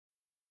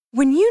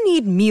When you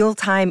need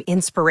mealtime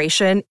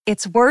inspiration,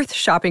 it's worth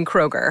shopping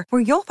Kroger,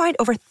 where you'll find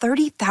over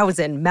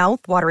 30,000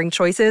 mouth-watering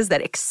choices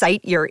that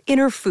excite your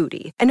inner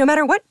foodie. And no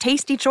matter what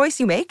tasty choice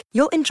you make,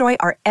 you'll enjoy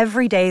our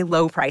everyday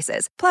low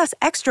prices, plus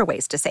extra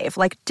ways to save,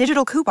 like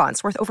digital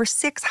coupons worth over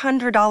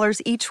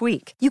 $600 each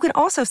week. You can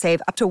also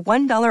save up to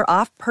 $1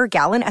 off per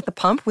gallon at the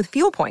pump with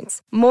fuel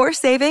points. More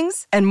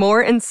savings and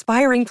more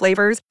inspiring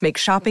flavors make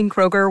shopping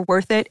Kroger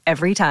worth it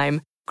every time.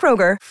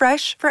 Kroger,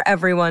 fresh for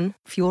everyone.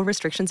 Fuel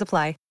restrictions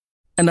apply.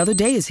 Another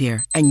day is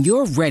here, and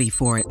you're ready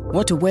for it.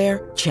 What to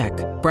wear? Check.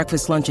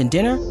 Breakfast, lunch, and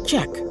dinner?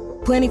 Check.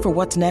 Planning for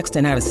what's next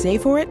and how to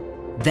save for it?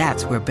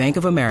 That's where Bank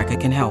of America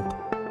can help.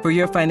 For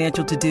your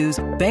financial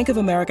to-dos, Bank of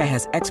America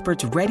has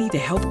experts ready to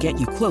help get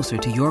you closer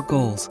to your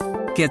goals.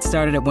 Get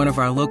started at one of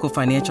our local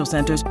financial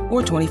centers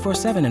or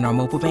 24/7 in our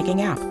mobile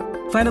banking app.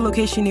 Find a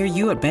location near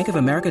you at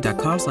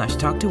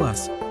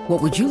bankofamerica.com/talktous.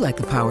 What would you like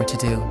the power to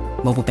do?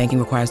 Mobile banking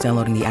requires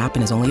downloading the app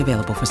and is only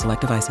available for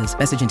select devices.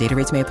 Message and data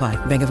rates may apply.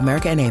 Bank of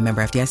America N.A.,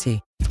 member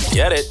FDIC.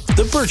 Get it?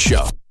 The Bert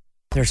Show.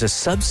 There's a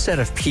subset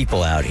of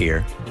people out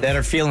here that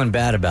are feeling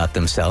bad about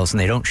themselves, and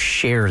they don't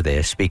share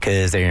this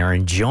because they are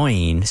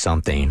enjoying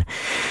something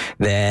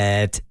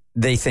that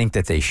they think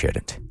that they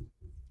shouldn't.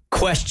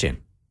 Question,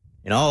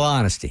 in all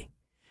honesty,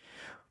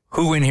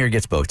 who in here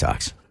gets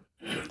Botox?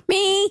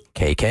 Me.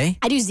 KK?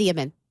 I do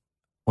Xeomin.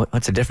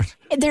 What's the difference?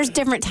 There's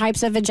different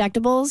types of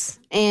injectables,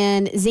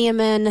 and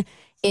Xeomin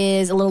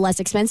is a little less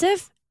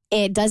expensive.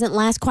 It doesn't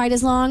last quite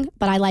as long,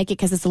 but I like it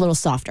because it's a little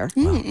softer.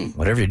 Well,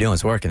 whatever you're doing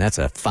is working. That's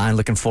a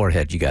fine-looking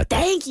forehead you got there.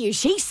 Thank you.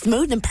 She's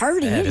smooth and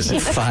purty. That is a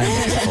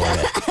fine-looking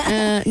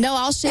forehead. No,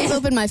 I'll shave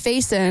open my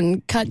face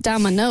and cut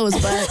down my nose,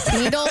 but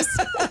needles?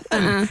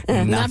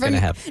 Not going to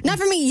happen. Not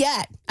for me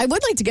yet. I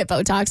would like to get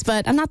Botox,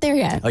 but I'm not there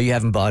yet. Oh, you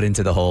haven't bought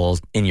into the whole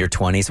in your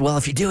 20s? Well,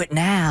 if you do it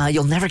now,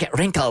 you'll never get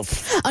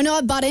wrinkles. Oh, no,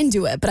 I bought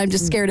into it, but I'm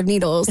just scared of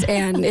needles,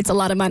 and it's a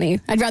lot of money.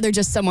 I'd rather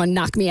just someone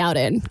knock me out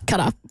and cut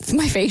off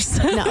my face.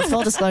 No,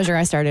 full disclosure,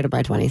 I started in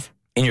my 20s.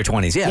 In your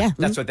 20s, yeah. Yeah.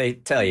 That's what they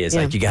tell you. It's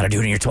like you got to do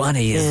it in your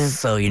 20s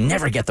so you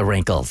never get the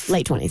wrinkles.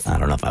 Late 20s. I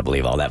don't know if I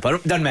believe all that, but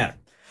it doesn't matter.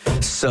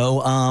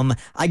 So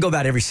I go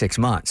about every 6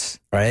 months,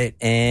 right?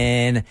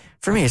 And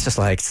for me, it's just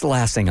like, it's the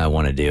last thing I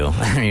want to do.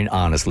 I mean,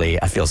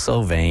 honestly, I feel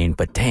so vain,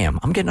 but damn,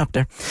 I'm getting up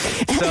there.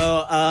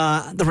 So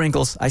the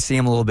wrinkles, I see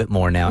them a little bit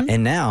more now.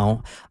 And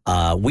now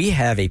we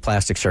have a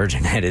plastic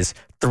surgeon that is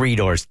 3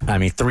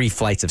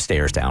 flights of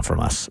stairs down from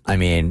us. I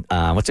mean,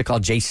 what's it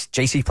called?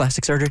 JC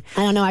Plastic Surgery?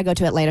 I don't know. I go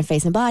to Atlanta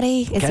Face and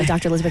Body. It's a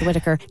Dr. Elizabeth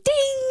Whitaker. Ding!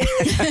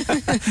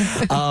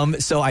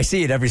 So I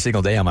see it every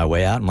single day on my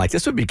way out. I'm like,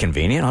 this would be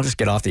convenient. I'll just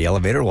get off the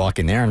elevator, walk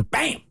in there, and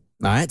bam!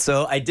 All right,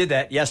 so I did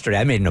that yesterday.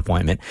 I made an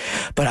appointment.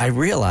 But I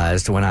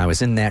realized when I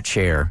was in that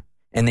chair,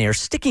 and they are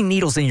sticking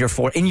needles in your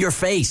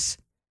face.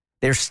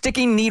 They're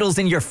sticking needles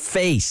in your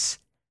face.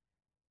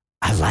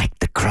 I like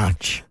the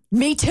crunch.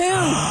 Me too.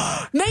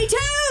 Me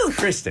too.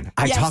 Kristen,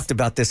 I talked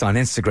about this on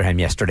Instagram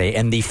yesterday,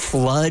 and the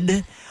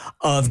flood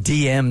of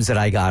DMs that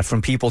I got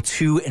from people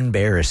too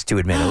embarrassed to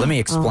admit it. Let me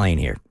explain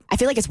here. I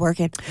feel like it's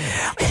working.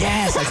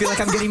 Yes, I feel like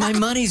I'm getting my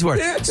money's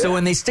worth. So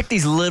when they stick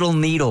these little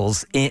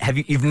needles in,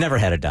 you've never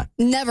had it done?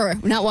 Never,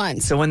 not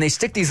once. So when they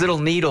stick these little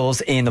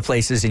needles in the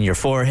places in your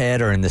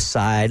forehead or in the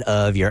side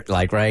of your,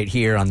 like right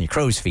here on your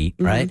crow's feet,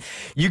 right?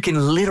 You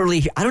can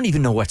literally, I don't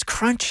even know what's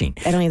crunching.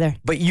 I don't either.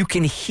 But you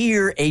can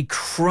hear a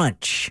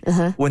crunch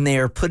when they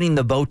are putting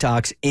the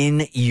Botox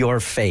in your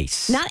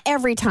face. Not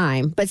every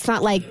time, but it's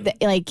not like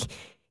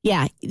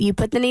yeah, you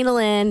put the needle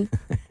in,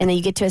 and then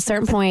you get to a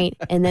certain point,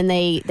 and then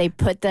they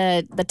put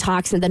the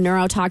toxin, the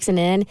neurotoxin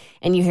in,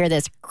 and you hear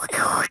this.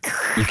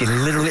 You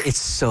can literally, it's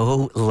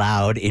so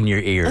loud in your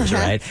ears,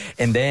 right?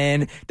 And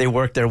then they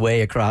work their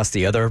way across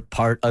the other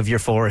part of your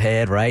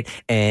forehead, right?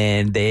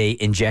 And they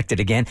inject it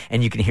again,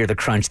 and you can hear the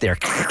crunch there.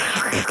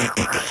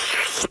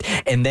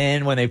 And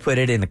then when they put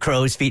it in the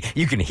crow's feet,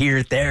 you can hear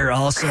it there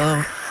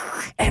also.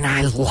 And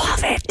I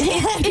love it.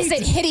 Is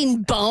it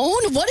hitting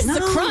bone? What is the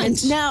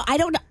crunch? No, I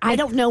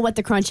don't know what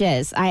the crunch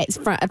is.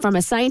 From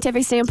a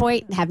scientific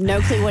standpoint, have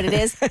no clue what it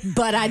is,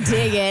 but I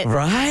dig it.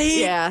 Right?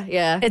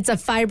 Yeah. It's a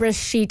fibrous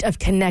sheet of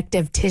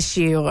connective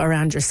tissue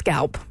around your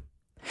scalp.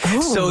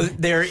 So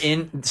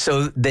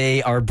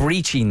they are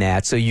breaching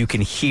that so you can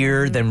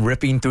hear them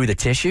ripping through the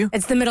tissue?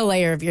 It's the middle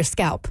layer of your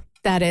scalp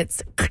that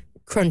it's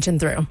crunching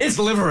through. It's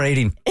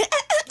liberating.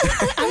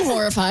 I'm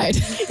horrified.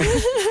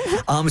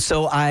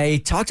 So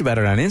I talked about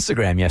it on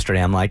Instagram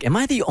yesterday. I'm like, am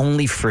I the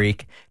only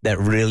freak that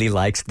really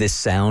likes this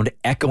sound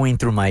echoing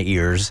through my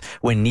ears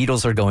when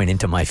needles are going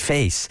into my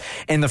face?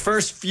 And the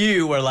first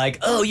few were like,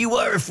 oh, you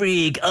are a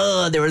freak.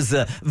 Oh, there was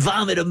a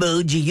vomit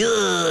emoji.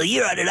 Oh,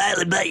 you're on an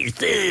island by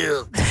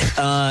yourself.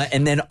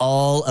 And then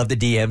all of the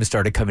DMs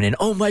started coming in.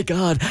 Oh, my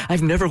God,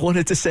 I've never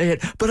wanted to say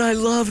it, but I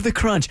love the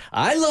crunch.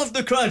 I love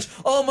the crunch.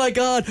 Oh, my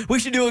God, we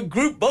should do a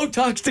group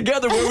Botox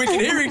together where we can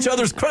hear each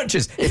other's crunch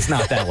crunches. It's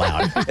not that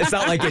loud. It's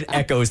not like it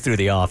echoes through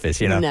the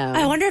office, you know? No.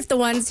 I wonder if the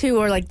ones who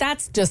are like,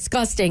 that's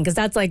disgusting, because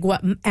that's like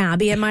what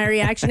Abby and my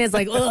reaction is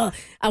like, ugh.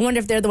 I wonder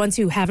if they're the ones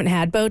who haven't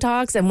had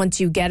Botox, and once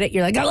you get it,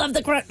 you're like, I love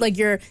the crunch. Like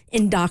you're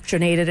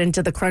indoctrinated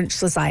into the crunch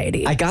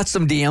society. I got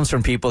some DMs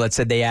from people that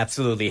said they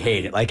absolutely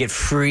hate it. Like it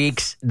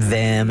freaks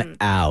them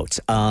out.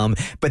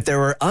 But there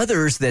were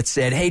others that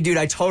said, hey, dude,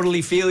 I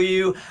totally feel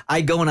you.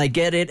 I go and I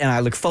get it, and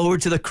I look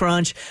forward to the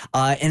crunch.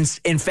 And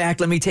in fact,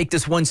 let me take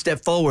this one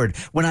step forward.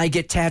 When I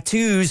get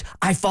tattoos,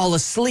 I fall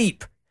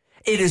asleep.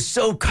 It is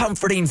so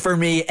comforting for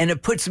me, and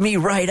it puts me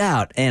right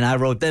out. And I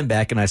wrote them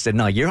back, and I said,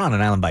 no, you're on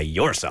an island by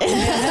yourself.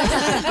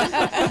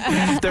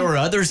 There were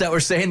others that were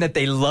saying that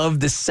they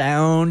love the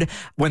sound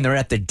when they're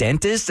at the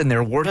dentist and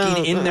they're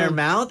working in their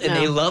mouth, and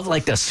they love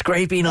like the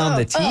scraping on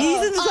the teeth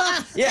and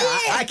stuff. Yeah,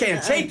 I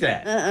can't take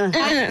that.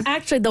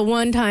 Actually, the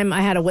one time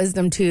I had a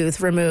wisdom tooth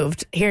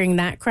removed, hearing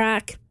that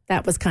crack,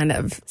 that was kind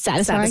of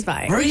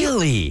satisfying.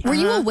 Really? Were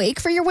you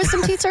awake for your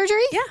wisdom teeth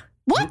surgery? Yeah.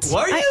 What?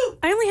 Were you?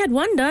 I only had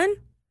one done.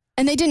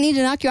 And they didn't need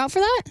to knock you out for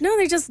that? No,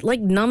 they just like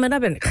numb it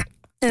up and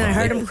I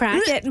heard them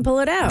crack it and pull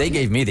it out. They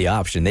gave me the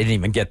option. They didn't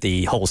even get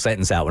the whole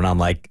sentence out when I'm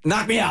like,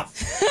 knock me out.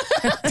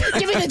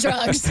 Give me the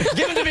drugs.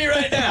 Give it to me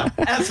right now.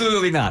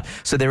 Absolutely not.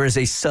 So there is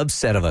a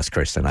subset of us,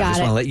 Kristen. I Got just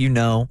it. want to let you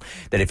know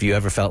that if you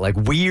ever felt like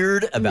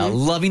weird about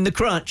loving the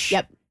crunch,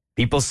 Yep.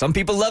 some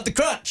people love the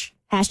crunch.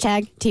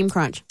 Hashtag Team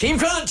Crunch. Team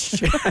Crunch.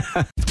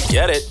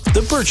 Get it?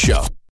 The Bert Show.